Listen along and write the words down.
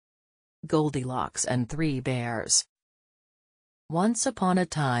Goldilocks and 3 Bears. Once upon a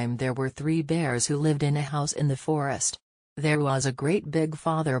time there were 3 bears who lived in a house in the forest. There was a great big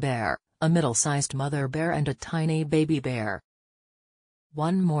father bear, a middle-sized mother bear and a tiny baby bear.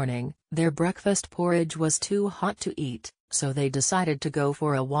 One morning, their breakfast porridge was too hot to eat, so they decided to go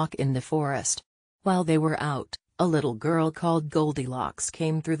for a walk in the forest. While they were out, a little girl called Goldilocks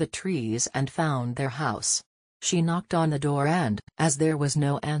came through the trees and found their house. She knocked on the door and, as there was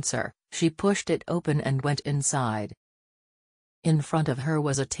no answer, she pushed it open and went inside. In front of her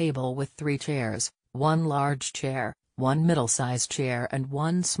was a table with 3 chairs, 1 large chair, 1 middle-sized chair and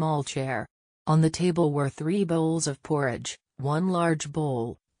 1 small chair. On the table were 3 bowls of porridge, 1 large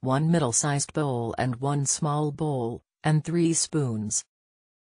bowl, 1 middle-sized bowl and 1 small bowl, and 3 spoons.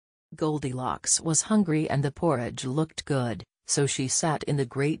 Goldilocks was hungry and the porridge looked good, so she sat in the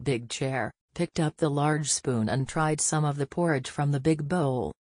great big chair, picked up the large spoon and tried some of the porridge from the big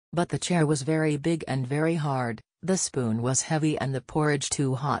bowl. But the chair was very big and very hard, the spoon was heavy and the porridge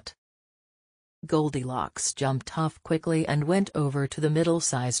too hot. Goldilocks jumped off quickly and went over to the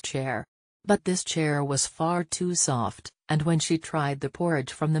middle-sized chair. But this chair was far too soft, and when she tried the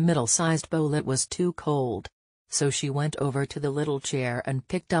porridge from the middle-sized bowl it was too cold. So she went over to the little chair and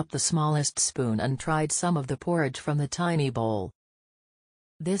picked up the smallest spoon and tried some of the porridge from the tiny bowl.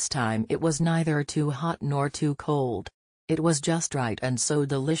 This time it was neither too hot nor too cold. It was just right and so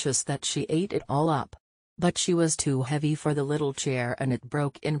delicious that she ate it all up. But she was too heavy for the little chair and it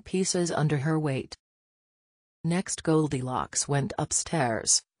broke in pieces under her weight. Next Goldilocks went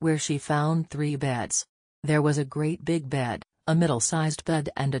upstairs, where she found 3 beds. There was a great big bed, a middle-sized bed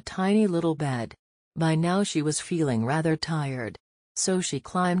and a tiny little bed. By now she was feeling rather tired. So she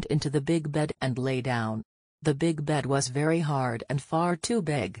climbed into the big bed and lay down. The big bed was very hard and far too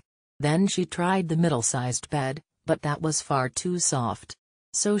big. Then she tried the middle-sized bed, but that was far too soft.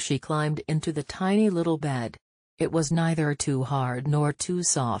 So she climbed into the tiny little bed. It was neither too hard nor too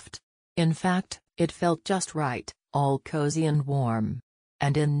soft. In fact, it felt just right, all cozy and warm.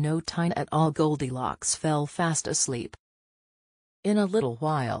 And in no time at all Goldilocks fell fast asleep. In a little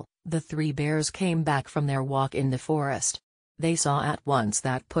while, the 3 bears came back from their walk in the forest. They saw at once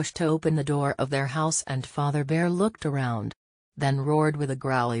that pushed open the door of their house and Father Bear looked around. Then roared with a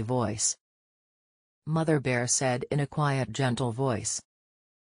growly voice. Mother Bear said in a quiet gentle voice.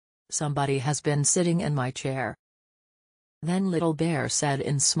 Somebody has been sitting in my chair. Then Little Bear said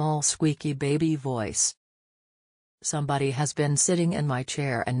in small squeaky baby voice. Somebody has been sitting in my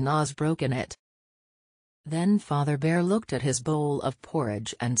chair and Na's broken it. Then Father Bear looked at his bowl of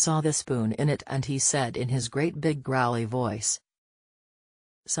porridge and saw the spoon in it and he said in his great big growly voice.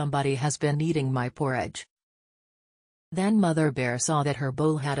 Somebody has been eating my porridge. Then Mother Bear saw that her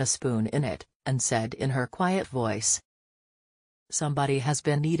bowl had a spoon in it, and said in her quiet voice. Somebody has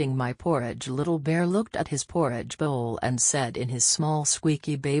been eating my porridge. Little Bear looked at his porridge bowl and said in his small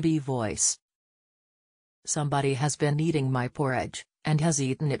squeaky baby voice. Somebody has been eating my porridge, and has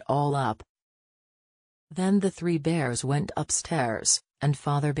eaten it all up. Then the 3 bears went upstairs, and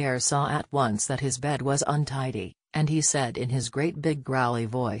Father Bear saw at once that his bed was untidy, and he said in his great big growly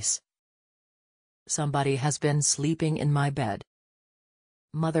voice. Somebody has been sleeping in my bed.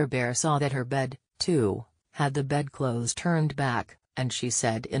 Mother Bear saw that her bed, too, had the bedclothes turned back, and she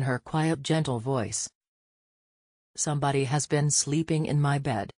said in her quiet gentle voice. Somebody has been sleeping in my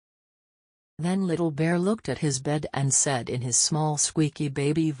bed. Then Little Bear looked at his bed and said in his small squeaky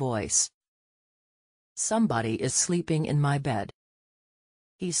baby voice. Somebody is sleeping in my bed.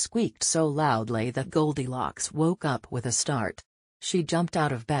 He squeaked so loudly that Goldilocks woke up with a start. She jumped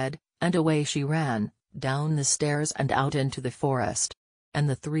out of bed, and away she ran, down the stairs and out into the forest. And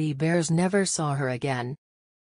the 3 bears never saw her again.